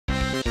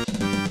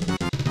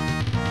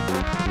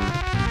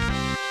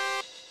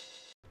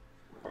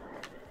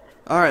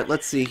Alright,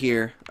 let's see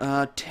here.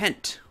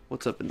 Tent.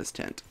 What's up in this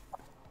tent?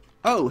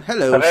 Oh,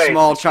 hello, Hey.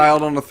 small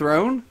child on a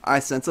throne. I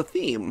sense a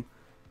theme.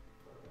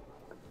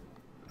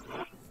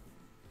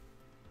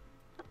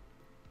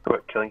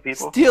 What, killing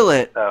people? Steal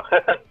it! Oh.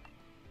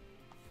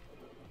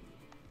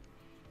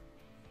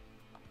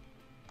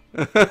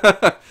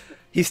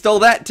 He stole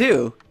that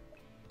too.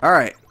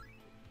 Alright.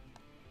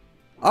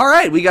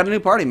 Alright, we got a new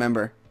party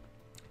member.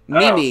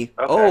 Mimi.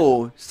 okay.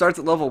 Oh, starts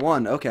at level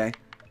 1. Okay.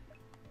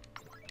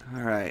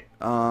 Alright.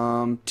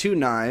 2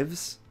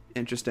 knives.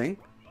 Interesting.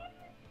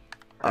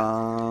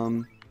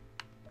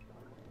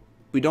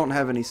 We don't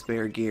have any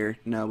spare gear.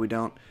 No, we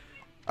don't.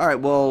 Alright,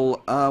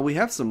 well, we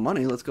have some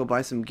money. Let's go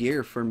buy some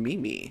gear for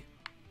Mimi.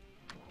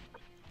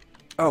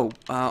 Oh,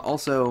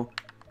 also,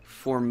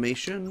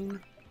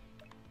 formation,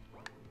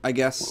 I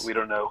guess. We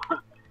don't know.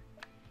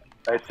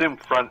 I assume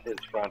front is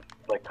front.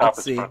 Like top Let's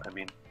is see. front, I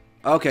mean.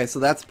 Okay, so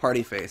that's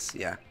party face,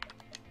 yeah.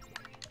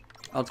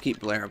 I'll keep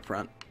Blair up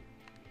front.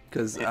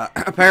 Because,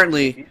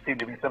 apparently... You seem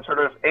to be some sort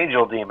of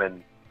angel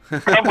demon.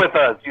 Come with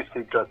us, you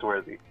seem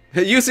trustworthy.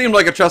 You seem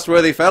like a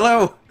trustworthy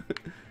fellow!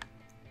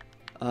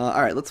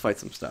 Alright, let's fight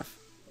some stuff.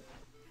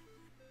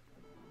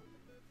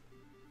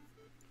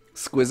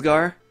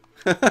 Squizgar?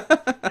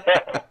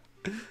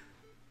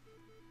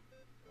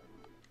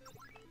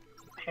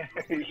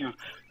 you,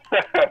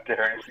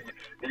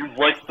 you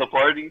liked the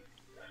party?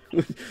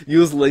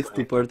 Use likes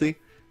to party?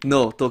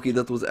 No, Toki,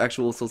 that was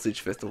actual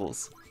sausage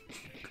festivals.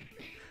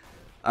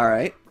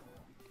 Alright.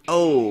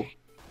 Oh.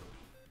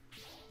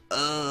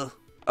 Oh,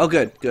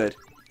 good, good.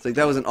 It's like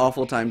that was an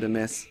awful time to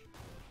miss.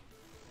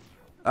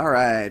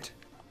 Alright.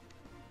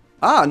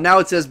 Ah, now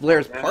it says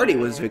Blair's party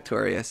was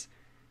victorious.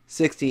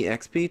 60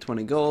 XP,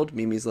 20 gold,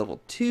 Mimi's level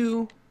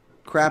 2.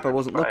 Crap, I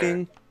wasn't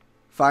looking.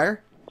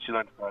 Fire? She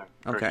learned fire.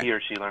 Okay. Or he or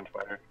she learned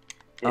fire.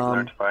 It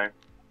learned fire.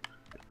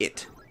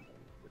 It.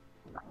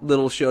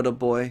 Little Shota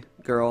boy,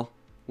 girl,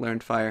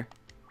 learned fire.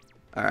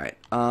 Alright,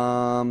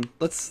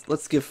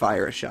 let's give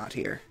fire a shot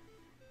here.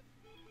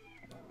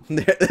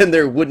 And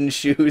their wooden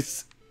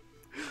shoes.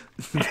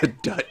 The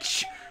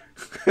Dutch.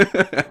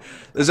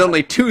 There's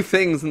only 2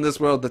 things in this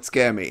world that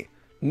scare me.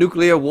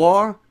 Nuclear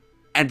war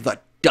and the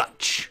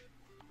Dutch.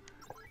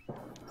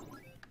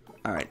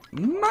 Alright,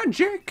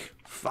 magic,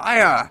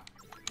 fire,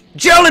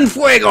 gel and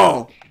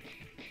fuego!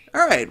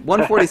 Alright,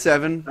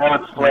 147.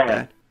 Now it's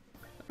flan.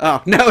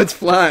 Oh, now it's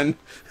flan.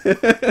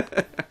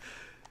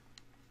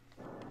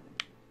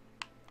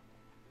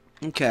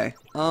 Okay.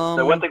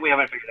 So one thing we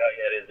haven't figured out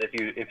yet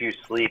is if you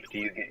sleep, do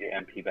you get your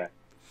MP back?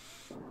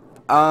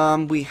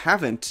 We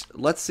haven't.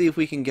 Let's see if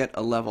we can get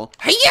a level.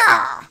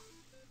 Hiya!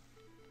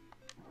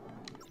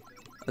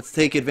 Let's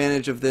take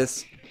advantage of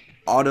this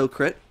auto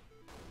crit.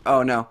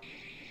 Oh no.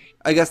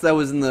 I guess that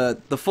was in the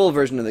full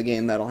version of the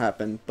game that'll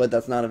happen, but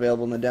that's not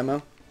available in the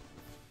demo.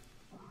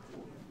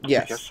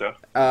 Yes. I guess so.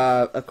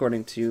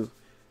 According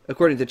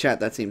to chat,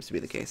 that seems to be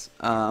the case.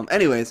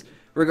 Anyways,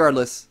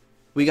 regardless,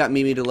 we got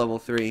Mimi to level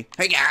 3.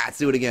 Hey, yeah, let's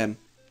do it again.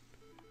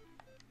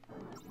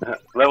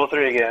 Level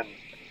 3 again.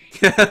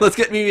 Let's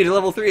get Mimi to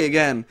level 3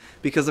 again,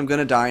 because I'm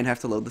gonna die and have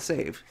to load the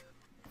save.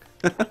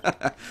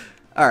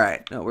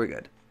 Alright, no, we're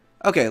good.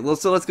 Okay, well,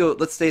 so let's go,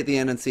 let's stay at the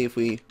end and see if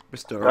we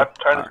restore. Stop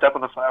trying to step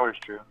on the flowers,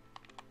 Drew.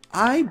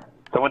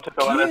 Someone took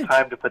a lot of can't.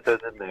 time to put those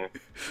in there.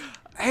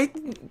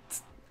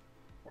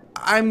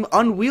 I'm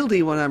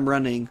unwieldy when I'm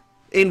running.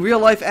 In real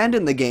life and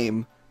in the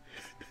game.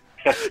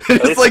 At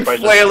It's least like if I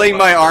just flailing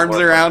my work arms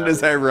on around that.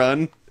 as I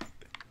run.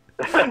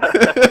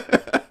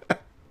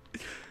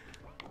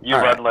 You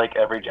All run right. like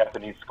every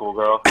Japanese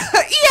schoolgirl.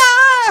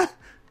 Yeah!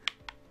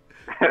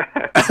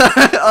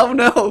 Oh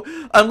no,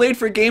 I'm late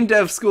for game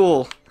dev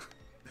school.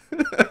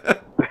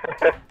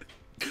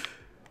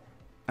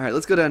 Alright,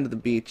 let's go down to the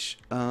beach.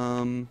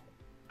 How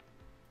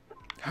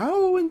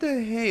in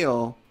the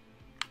hell?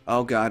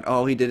 Oh god,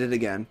 oh, he did it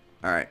again.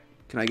 Alright,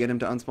 can I get him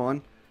to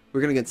unspawn?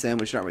 We're gonna get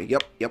sandwiched, aren't we?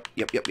 Yep.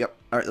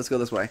 Alright, let's go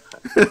this way.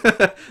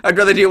 I'd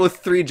rather deal with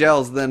 3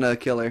 gels than a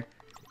killer.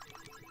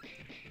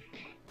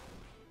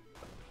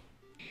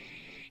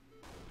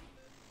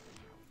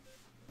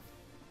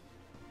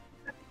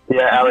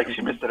 Yeah, Alex,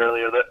 you missed it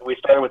earlier. We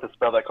started with a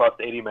spell that cost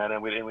 80 mana,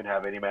 and we didn't even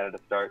have 80 mana to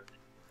start.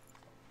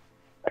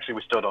 Actually,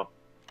 we still don't.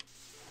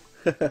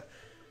 So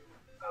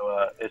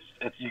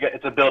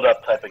it's a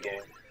build-up type of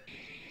game.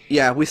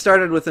 Yeah, we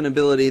started with an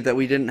ability that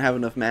we didn't have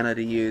enough mana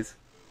to use.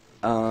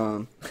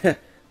 The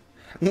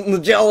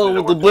jello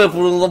with the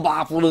blipple and the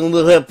bopple and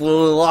the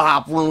hipple and the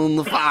hopple and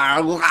the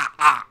fire.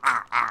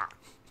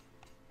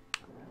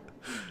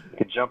 You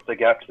can jump the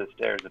gap to the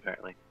stairs,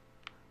 apparently.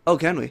 Oh,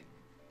 can we?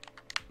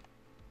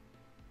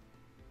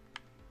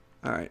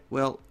 Alright,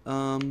 well,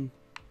 alright,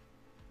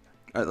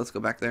 let's go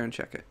back there and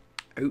check it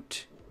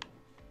out.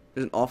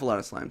 There's an awful lot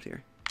of slimes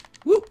here.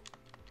 Woo!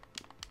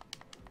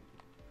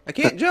 I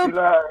can't jump!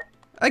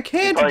 I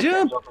can't You probably jump!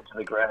 can't jump into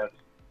the grass.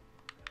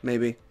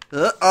 Maybe.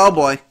 Oh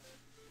boy.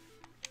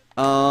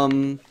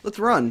 Let's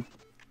run.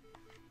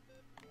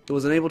 It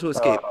was unable to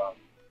escape.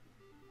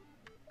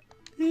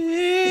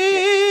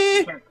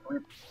 You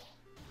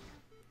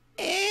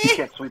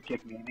can't sweep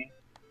kick Mimi.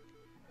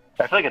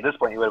 I feel like at this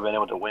point you would have been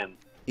able to win.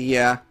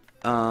 Yeah.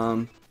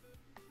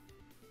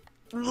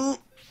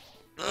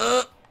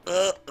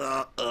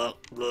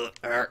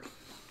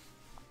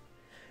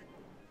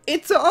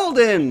 It's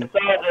Alden! It's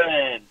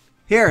Alden!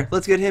 Here,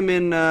 let's get him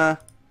in,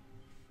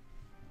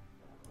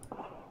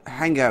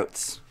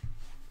 Hangouts.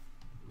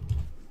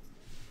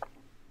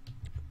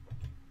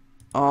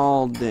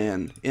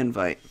 Alden.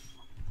 Invite.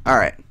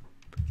 Alright.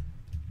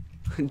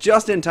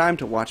 Just in time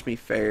to watch me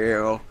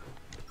fail.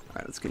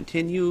 Alright, let's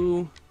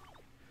continue.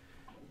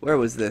 Where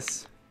was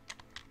this?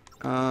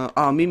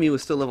 Oh, Mimi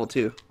was still level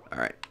 2.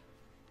 Alright.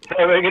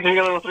 Hey, we can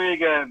do level 3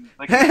 again.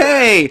 Like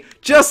Hey!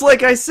 Just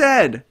like I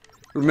said!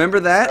 Remember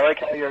that? I like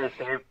how you're a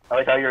safe. I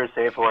like how you're a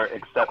safe for,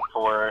 except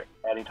for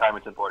any time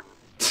it's important.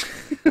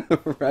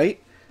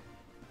 Right?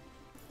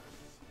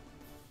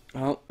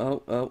 Oh.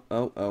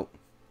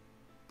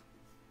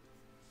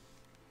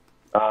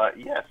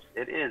 Yes,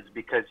 it is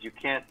because you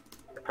can't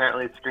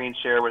apparently screen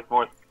share with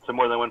more than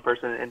one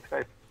person in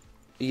Skype.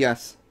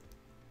 Yes.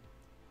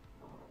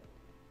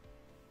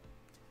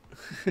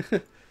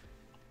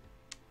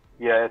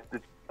 Yeah,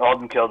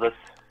 Alden killed us.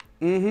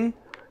 Mm-hmm.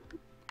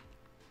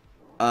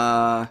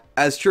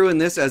 As true in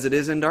this as it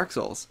is in Dark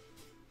Souls.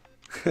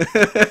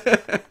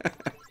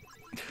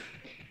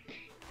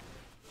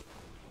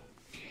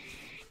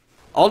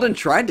 Alden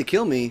tried to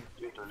kill me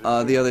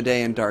the other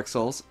day in Dark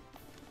Souls.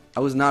 I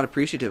was not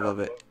appreciative of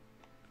it.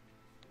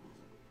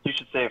 You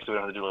should save so we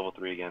don't have to do level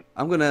 3 again.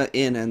 I'm gonna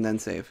in and then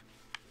save.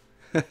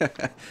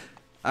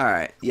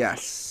 Alright,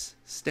 yes.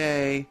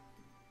 Stay.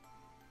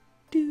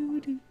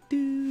 Do.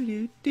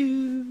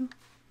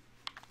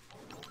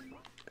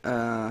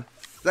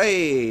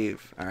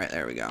 Save! Alright,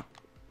 there we go.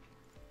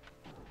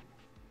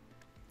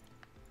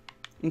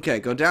 Okay,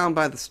 go down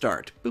by the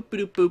start. Boop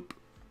boop boop.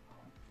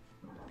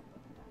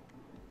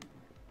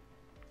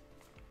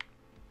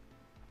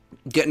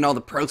 Getting all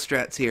the pro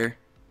strats here.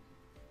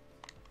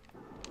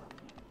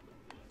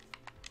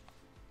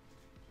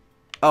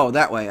 Oh,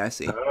 that way, I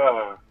see.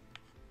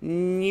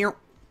 Nyeh.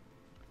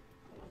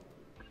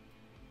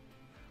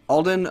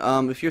 Alden,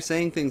 if you're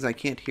saying things, I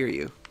can't hear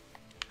you.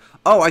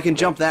 Oh, I can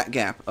jump that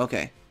gap.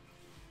 Okay.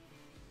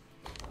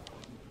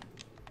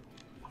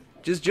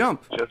 Just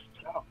jump. Just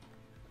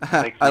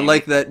I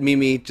like that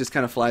Mimi just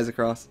kind of flies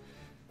across.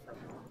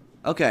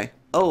 Okay.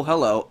 Oh,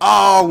 hello.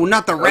 Oh,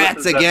 not the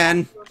rats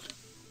again.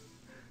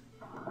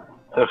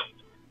 Those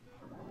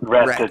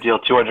rats Rat. that deal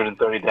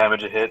 230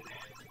 damage a hit.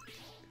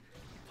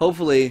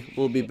 Hopefully,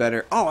 we'll be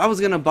better. Oh, I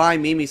was gonna buy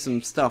Mimi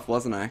some stuff,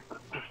 wasn't I?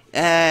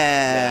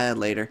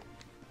 Later.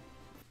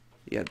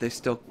 Yeah, they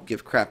still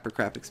give crap for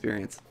crap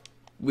experience.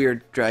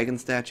 Weird dragon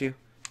statue.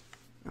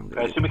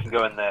 I assume we can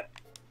go in that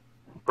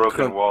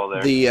broken wall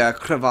there. The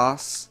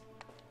crevasse.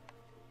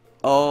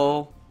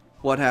 Oh,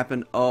 what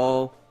happened?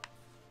 Oh,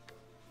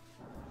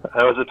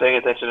 I wasn't paying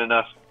attention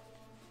enough.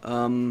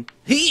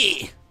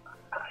 he.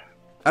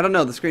 I don't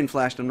know. The screen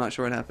flashed. I'm not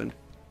sure what happened.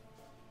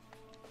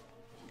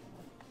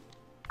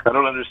 I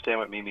don't understand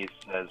what Mimi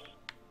says.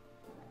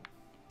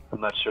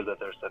 I'm not sure that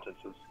they're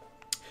sentences.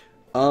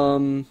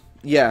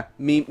 Yeah,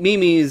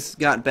 Mimi's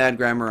got bad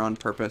grammar on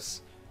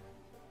purpose.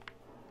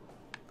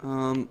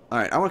 Alright,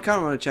 I kind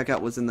of want to check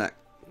out what's in that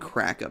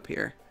crack up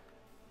here.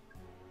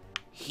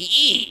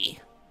 Hee!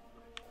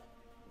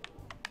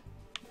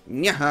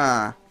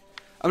 Nyaha!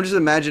 I'm just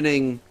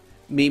imagining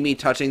Mimi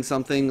touching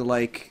something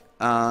like,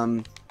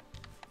 what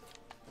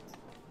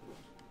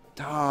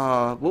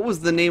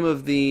was the name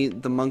of the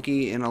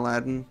monkey in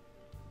Aladdin?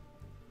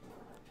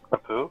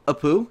 Apu?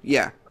 Apu?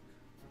 Yeah.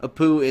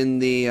 Apu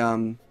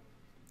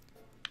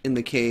in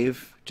the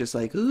cave, just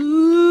like,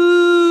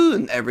 ooh,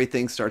 and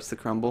everything starts to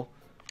crumble.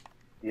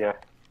 Yeah.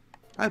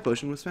 High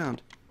potion was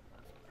found.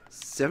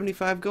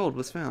 75 gold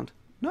was found.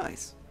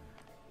 Nice.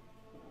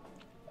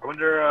 I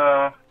wonder,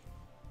 how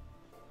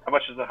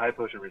much does the high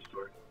potion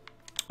restore?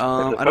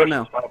 I don't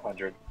know.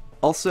 500.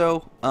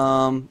 Also,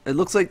 it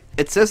looks like,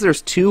 it says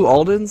there's 2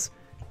 Aldens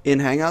in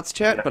Hangouts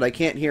chat, Yeah. but I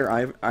can't hear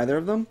either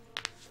of them.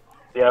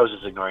 Yeah, I was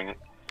just ignoring it.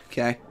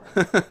 Okay.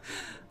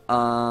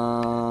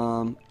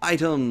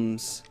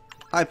 Items.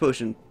 High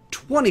potion,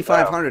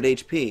 2,500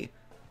 HP.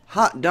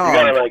 Hot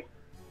dog.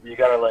 You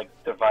gotta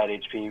divide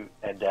HP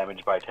and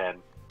damage by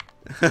 10.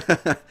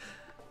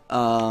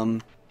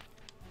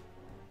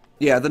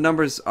 Yeah, the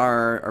numbers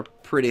are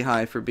pretty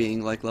high for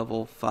being like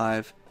level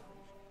 5.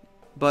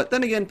 But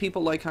then again,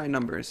 people like high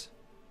numbers.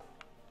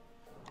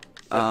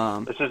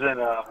 This is in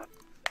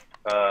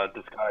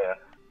Disgaea.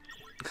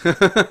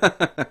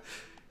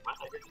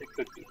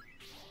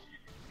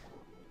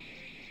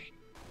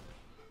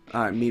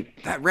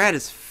 Alright, that rat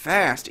is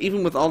fast,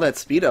 even with all that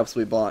speed ups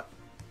we bought.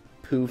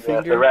 Pooh Yeah,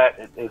 finger. the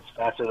rat is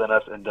faster than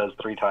us and does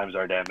 3 times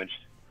our damage.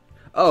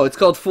 Oh, it's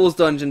called Fool's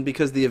Dungeon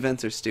because the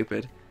events are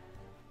stupid.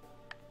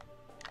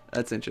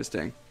 That's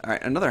interesting.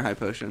 Alright, another high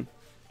potion.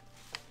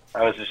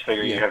 I was just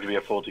figuring Yeah. you have to be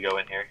a fool to go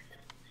in here.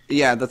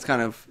 Yeah, that's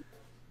kind of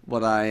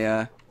what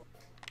I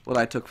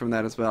took from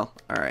that as well.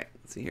 Alright,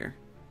 let's see here.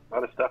 A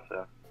lot of stuff,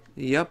 though.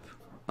 Yep.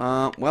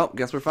 Well,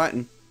 guess we're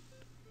fighting.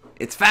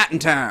 It's fighting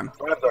time!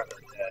 Rats aren't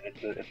that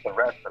bad. It's the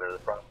rats that are the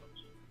problem.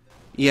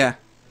 Yeah.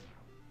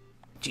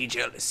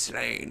 G-Gel is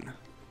slain.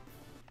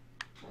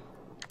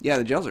 Yeah,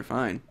 the gels are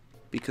fine.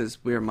 Because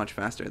we're much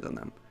faster than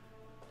them.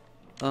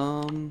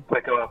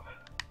 Quick, go up.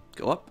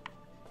 Go up.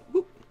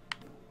 Whoop.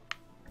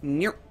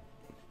 Nyeh.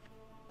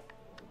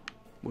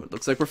 Well, it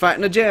looks like we're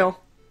fighting a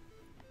jail.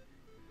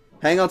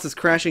 Hangouts is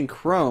crashing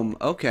Chrome.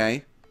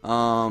 Okay.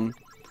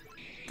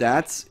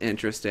 That's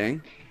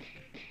interesting.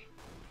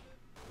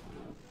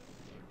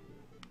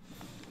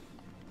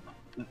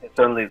 It's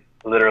only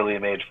literally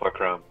made for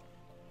Chrome.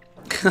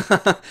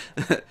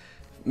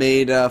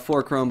 Made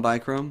for Chrome by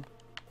Chrome.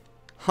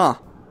 Huh.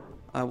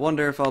 I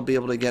wonder if I'll be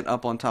able to get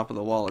up on top of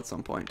the wall at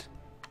some point.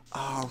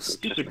 Oh,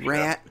 stupid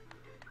rat.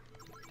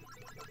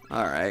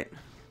 Alright.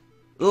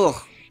 Ugh.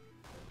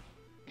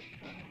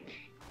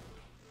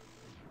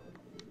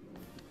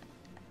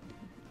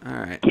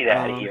 Alright. Get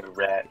out of here,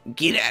 rat.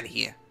 Get out of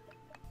here.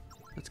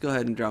 Let's go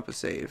ahead and drop a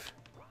save.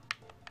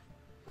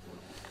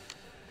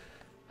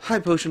 High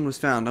potion was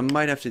found. I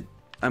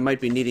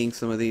might be needing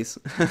some of these.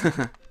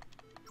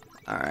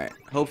 Alright.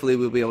 Hopefully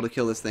we'll be able to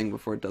kill this thing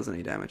before it does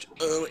any damage.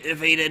 Oh, it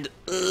evaded.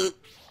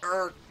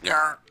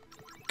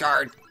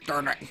 Guard.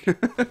 Darn it.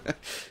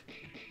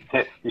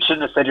 You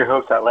shouldn't have said your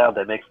hopes out loud.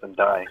 That makes them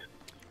die.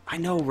 I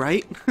know,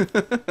 right?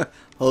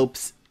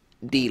 Hopes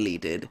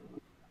deleted.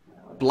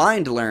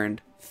 Blind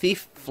learned.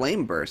 Thief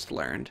Flame Burst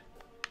learned.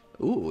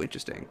 Ooh,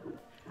 interesting.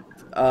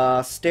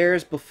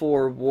 Stairs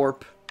before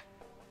warp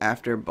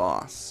after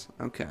boss.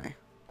 Okay.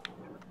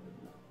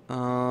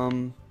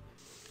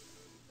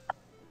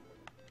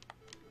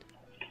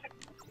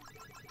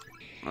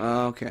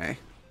 Okay.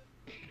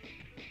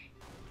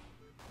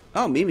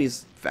 Oh,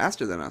 Mimi's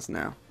faster than us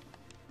now.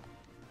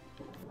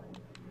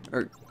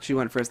 Or, she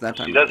went first that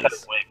time. She does have a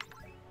wing.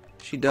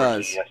 She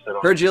does. Yes,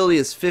 Her agility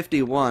is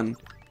 51.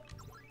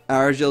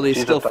 Our agility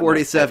is still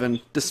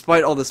 47,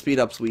 despite all the speed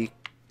ups we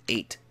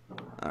ate.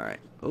 Alright.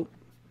 Oh.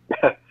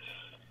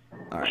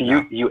 Alright.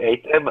 You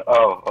ate them?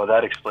 Oh,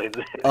 that explains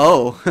it.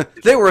 Oh,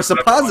 they were a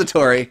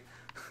suppository.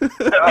 It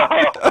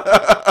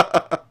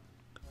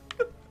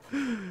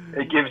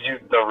gives you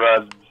the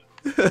runs.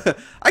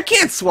 I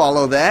can't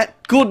swallow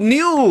that. Good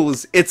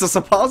news! It's a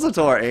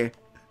suppository.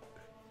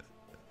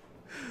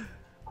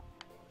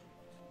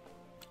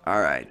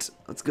 Alright,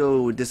 let's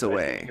go this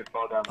away. You could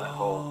fall down that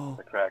hole,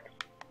 the crack.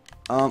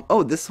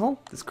 Oh, this hole?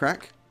 This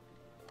crack?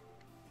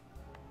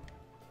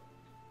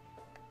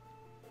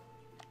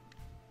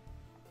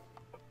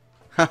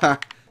 Haha.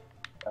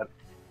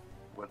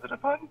 Was it a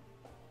pun?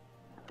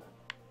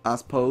 I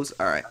suppose.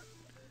 Alright.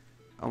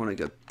 I want to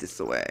go this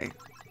way.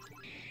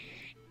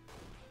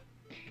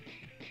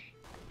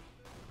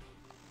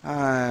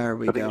 There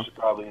we I think go. we should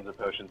probably use a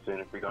potion soon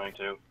if we're going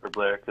to, for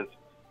Blair, because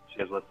she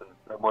has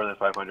more than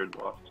 500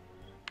 lost.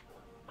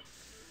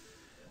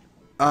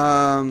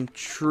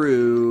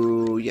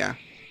 True. Yeah.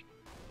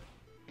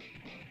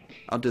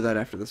 I'll do that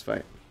after this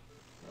fight.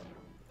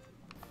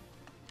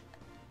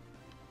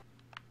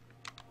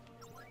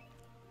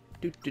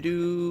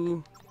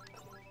 Do.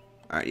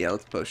 Alright, yeah,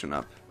 let's potion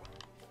up.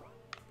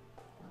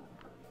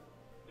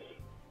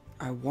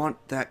 I want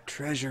that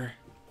treasure.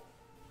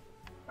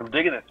 I'm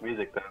digging this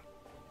music, though.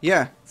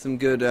 Yeah, some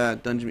good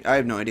dungeon. I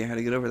have no idea how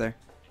to get over there.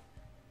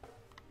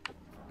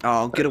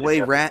 Oh, get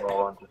away, rat.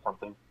 Fall onto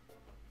something.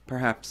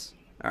 Perhaps.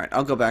 Alright,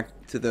 I'll go back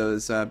to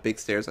those big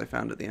stairs I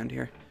found at the end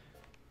here.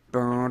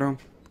 Boop,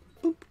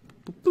 boop,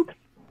 boop.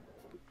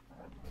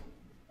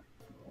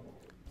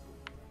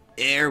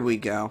 There we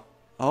go.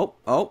 Oh.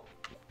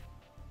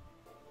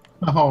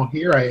 Oh,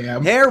 here I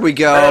am. There we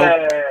go.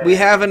 Hey! We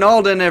have an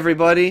Alden,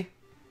 everybody.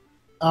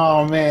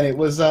 Oh man, it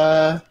was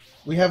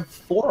we have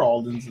 4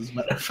 Aldens as a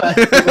matter of fact.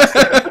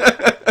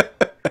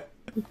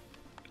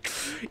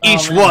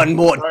 Each man. one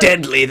more Right.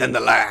 deadly than the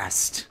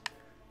last.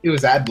 It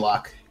was ad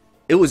block.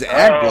 It was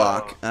ad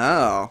block.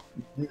 Oh.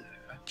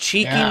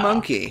 Cheeky Yeah.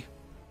 monkey.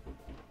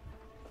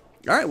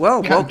 Alright,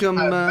 well, Yeah, welcome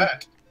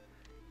that.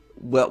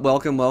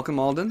 welcome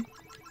Alden.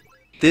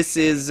 This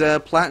is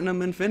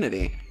Platinum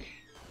Infinity.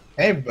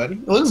 Hey everybody,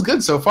 it looks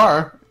good so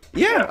far.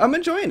 Yeah, I'm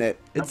enjoying it.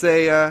 It's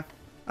a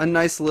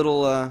nice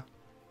little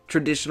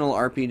traditional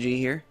RPG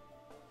here.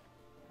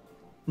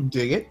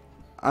 Dig it.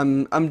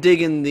 I'm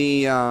digging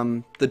the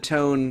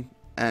tone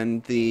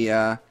and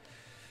the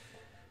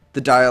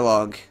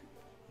dialogue.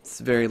 It's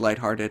very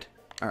lighthearted.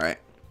 All right,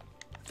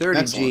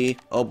 30G.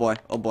 Oh boy.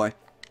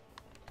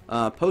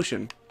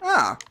 Potion.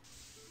 Ah.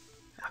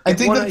 I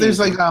think What that I there's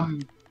use?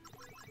 like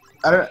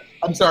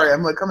I'm sorry,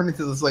 I'm like coming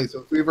into this late,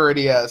 so if we've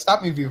already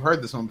stop me if you've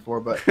heard this one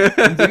before, but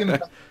I'm thinking that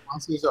the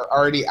monsters are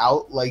already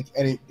out, like,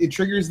 and it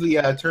triggers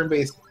the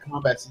turn-based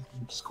combat system,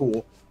 which is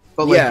cool.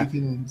 But like Yeah. you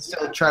can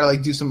still try to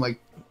like do some like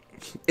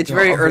It's You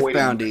know, very avoiding-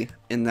 Earthboundy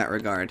in that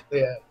regard.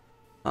 yeah.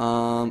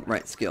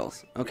 Right,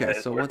 skills. Okay,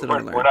 so what did I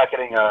We're learn? not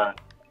getting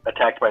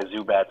attacked by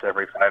Zubats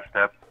every 5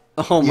 steps.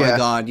 Oh my Yeah.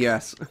 god,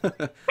 yes.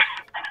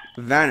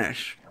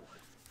 Vanish.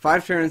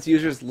 5 turns,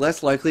 users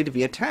less likely to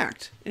be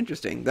attacked.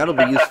 Interesting. That'll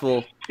be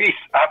useful. Peace,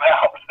 I'm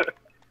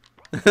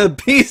out.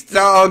 Peace,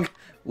 dog!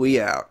 We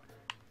out.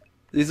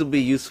 These will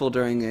be useful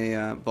during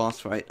a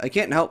boss fight. I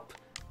can't help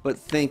but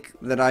think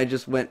that I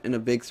just went in a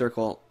big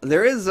circle.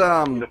 There is, You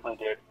definitely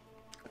did.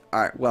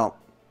 Alright, well,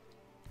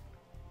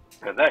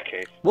 In that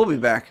case, we'll be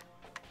back.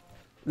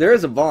 There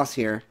is a boss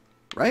here,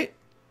 right?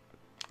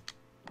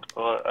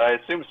 well, I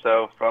assume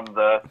so from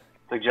the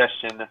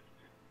suggestion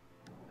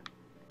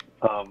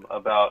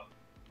about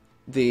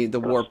The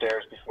warp.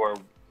 stairs before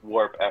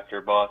warp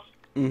after boss.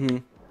 Mm-hmm.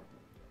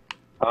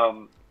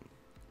 Um,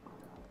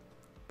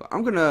 But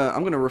I'm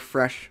gonna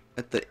refresh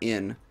at the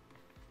inn.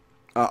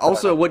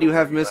 Also, what you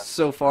have missed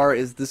so far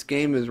is this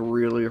game is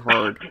really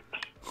hard.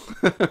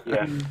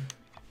 yeah,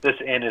 this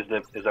inn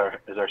is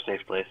our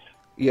safe place.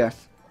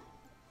 Yes.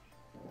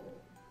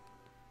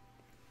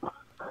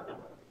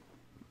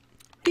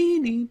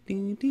 Can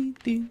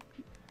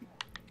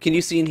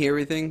you see and hear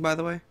everything, by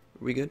the way? Are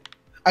we good?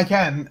 I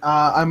can.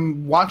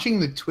 I'm watching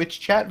the Twitch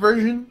chat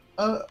version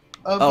of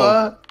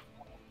Oh.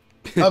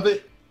 of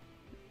it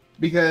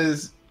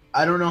because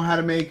I don't know how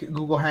to make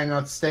Google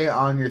Hangouts stay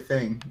on your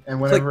thing. And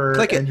whenever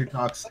click it. Andrew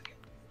talks,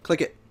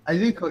 Click it. I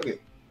did click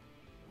it.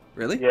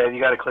 Really? Yeah, you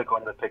got to click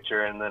on the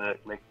picture and then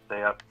it makes it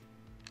stay up.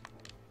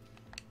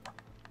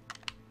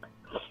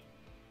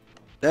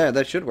 Yeah,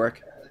 that should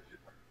work.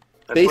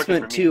 That's working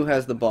Basement for me. 2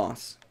 has the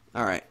boss.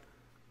 Alright.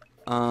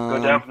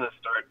 Go down from the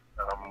start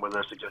with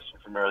our suggestion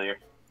from earlier.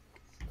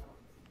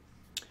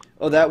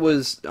 Oh, that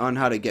was on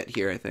how to get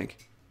here, I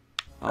think.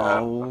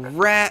 Oh, okay.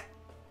 rat!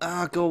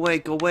 Ah, go away,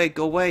 go away,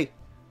 go away!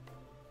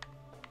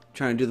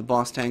 Trying to do the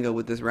boss tango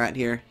with this rat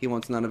here. He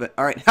wants none of it.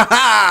 Alright,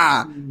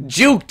 haha!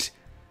 Juked!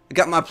 I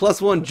got my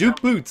 +1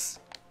 juke boots!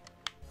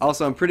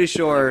 Also, I'm pretty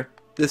sure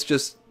this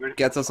just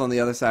gets us on the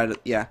other side of...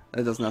 Yeah,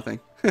 that does nothing.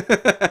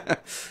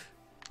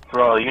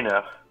 For all you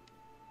know.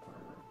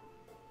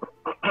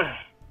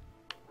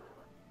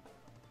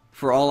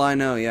 For all I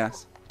know,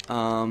 yes.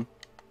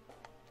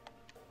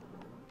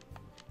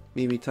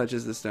 Mimi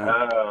touches the stone.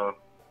 Oh.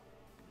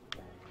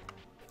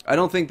 I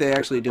don't think they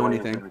actually do Going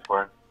anything.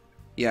 before.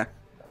 Yeah.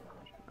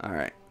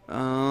 Alright.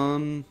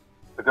 So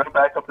go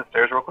back up the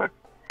stairs real quick.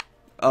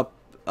 Up,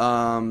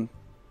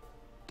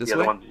 this Yeah,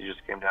 way? the ones that you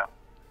just came down.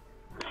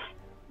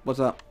 What's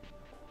up?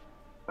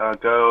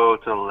 Go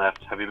to the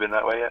left. Have you been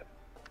that way yet?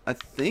 I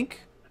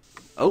think?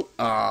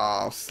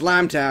 Oh,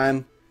 slime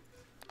time!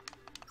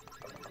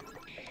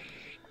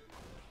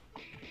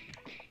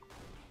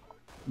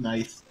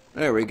 Nice.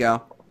 There we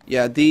go.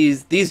 Yeah,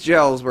 these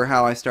gels were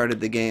how I started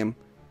the game.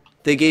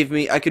 They gave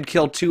me... I could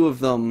kill 2 of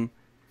them,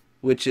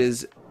 which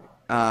is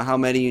how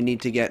many you need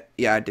to get...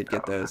 Yeah, I did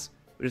get those.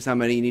 Which is how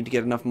many you need to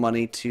get enough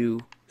money to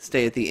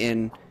stay at the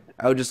inn.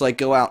 I would just, like,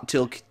 go out,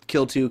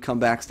 kill 2, come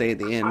back, stay at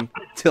the inn,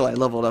 till I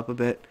leveled up a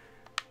bit.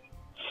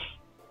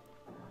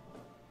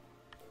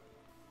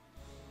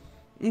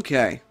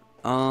 Okay.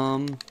 How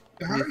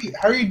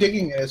are you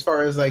digging it as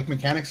far as like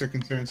mechanics are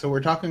concerned? So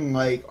we're talking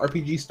like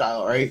RPG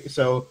style, right?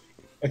 So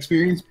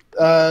experience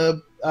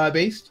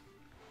based.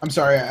 I'm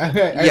sorry, I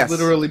Yes. have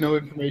literally no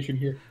information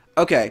here.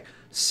 Okay,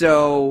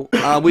 so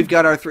we've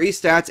got our 3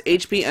 stats,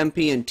 HP,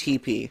 MP, and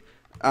TP.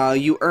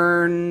 You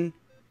earn...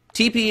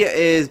 TP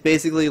is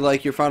basically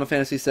like your Final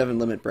Fantasy VII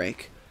limit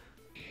break.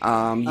 You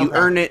Okay.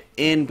 earn it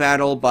in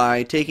battle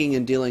by taking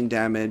and dealing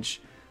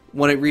damage.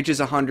 When it reaches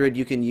 100,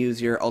 you can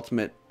use your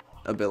ultimate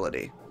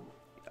ability.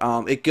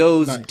 It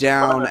goes Nice.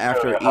 down Not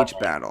after necessarily each 100,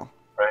 battle.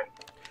 Right.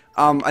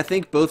 I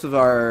think both of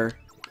our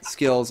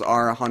skills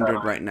are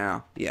 100 right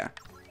now. Yeah.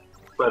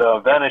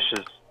 But Vanish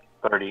is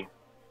 30.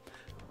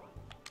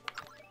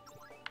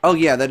 Oh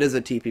yeah, that is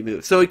a TP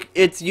move. So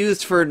it's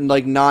used for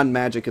like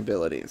non-magic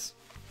abilities.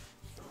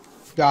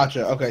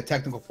 Gotcha. Okay,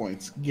 technical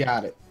points.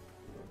 Got it.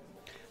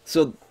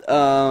 So,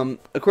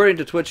 according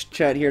to Twitch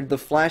chat here, the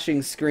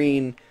flashing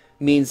screen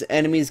means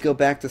enemies go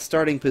back to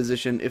starting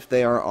position if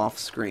they are off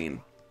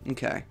screen.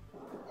 Okay.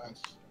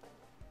 Nice.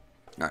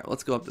 Alright,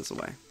 let's go up this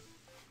way.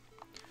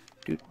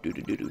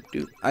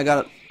 I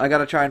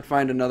gotta try and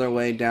find another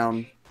way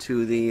down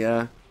to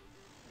the,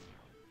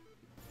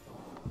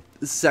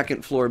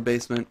 second floor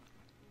basement.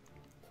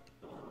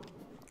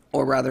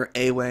 Or rather,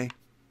 a way.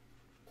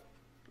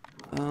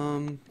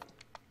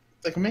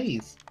 It's like a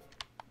maze.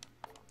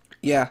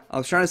 Yeah, I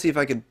was trying to see if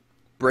I could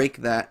break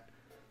that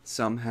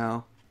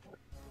somehow.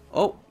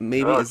 Oh,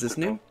 maybe, Oh, is this it's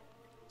new?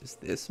 Is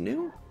this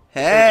new?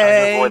 Trying to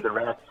Hey! avoid the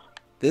rats.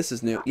 This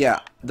is new. Yeah,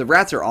 the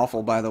rats are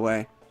awful, by the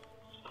way.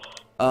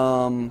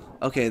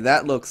 Okay,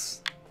 that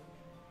looks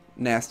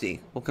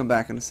nasty. We'll come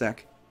back in a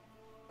sec.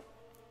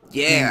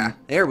 Yeah,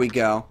 there we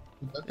go.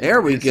 There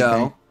we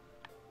go.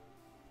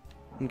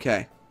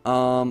 Okay.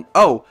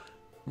 Oh,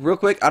 real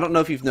quick, I don't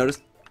know if you've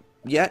noticed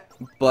yet,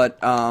 but,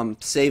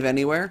 save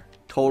anywhere.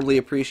 Totally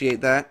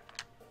appreciate that.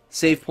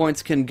 Save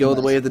points can go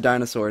the way of the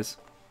dinosaurs.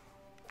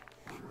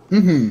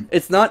 Mm-hmm.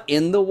 It's not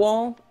in the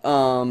wall,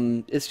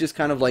 it's just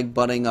kind of like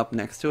butting up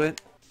next to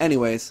it.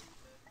 Anyways,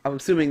 I'm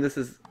assuming this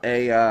is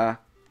a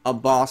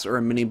boss or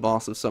a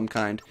mini-boss of some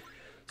kind.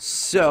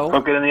 So,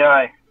 Poke it in the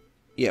eye.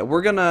 yeah,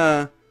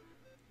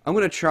 I'm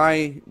gonna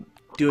try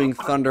doing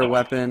Thunder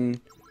Weapon.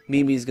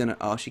 Mimi's gonna...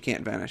 Oh, she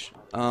can't vanish.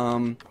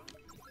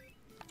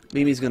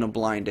 Mimi's gonna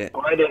blind it.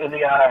 Blind it in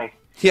the eye.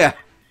 Yeah.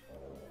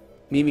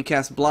 Mimi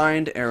cast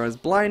blind. Arrow's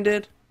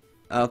blinded.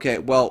 Okay,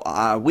 well,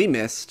 we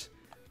missed.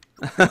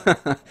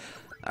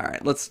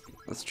 Alright, let's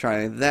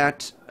try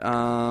that.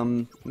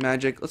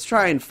 Magic. Let's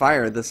try and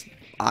fire this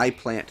eye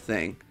plant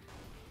thing.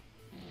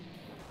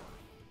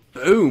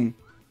 Boom!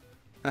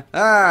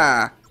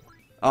 Ha-ha!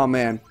 Oh,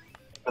 man.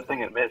 Good thing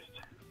it missed.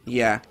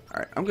 Yeah.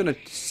 Alright, I'm gonna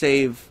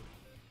save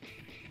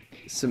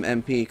some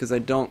MP, because I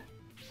don't...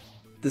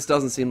 This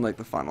doesn't seem like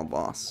the final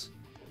boss.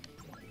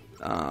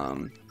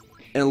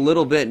 In a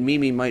little bit,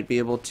 Mimi might be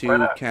able Why to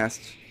not?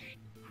 cast...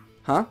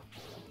 Huh?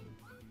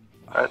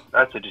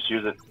 I'd say just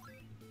use it.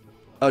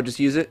 Oh, just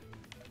use it?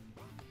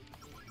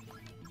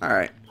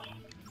 Alright.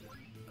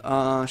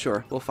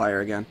 Sure. We'll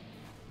fire again.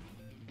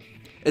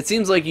 It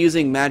seems like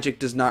using magic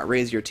does not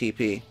raise your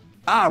TP.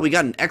 Ah, we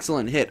got an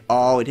excellent hit.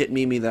 Oh, it hit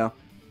Mimi, though.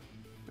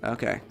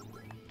 Okay.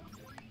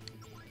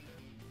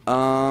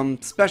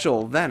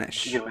 Special,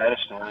 vanish. You can vanish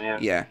now, yeah.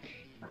 Yeah.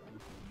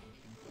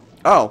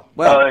 Oh, Oh,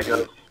 well. there it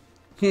goes.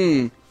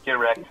 Hmm. Get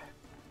wrecked.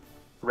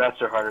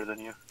 Rats are harder than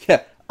you.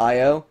 Yeah.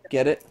 IO,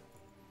 get it?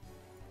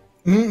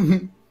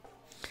 Mhm.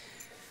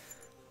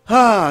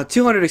 Ah,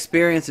 200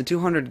 experience and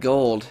 200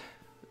 gold.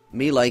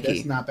 Me likey.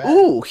 That's not bad.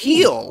 Ooh,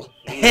 heal!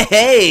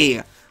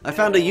 Hey! I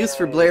found a use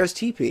for Blair's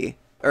TP.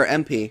 Or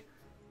MP.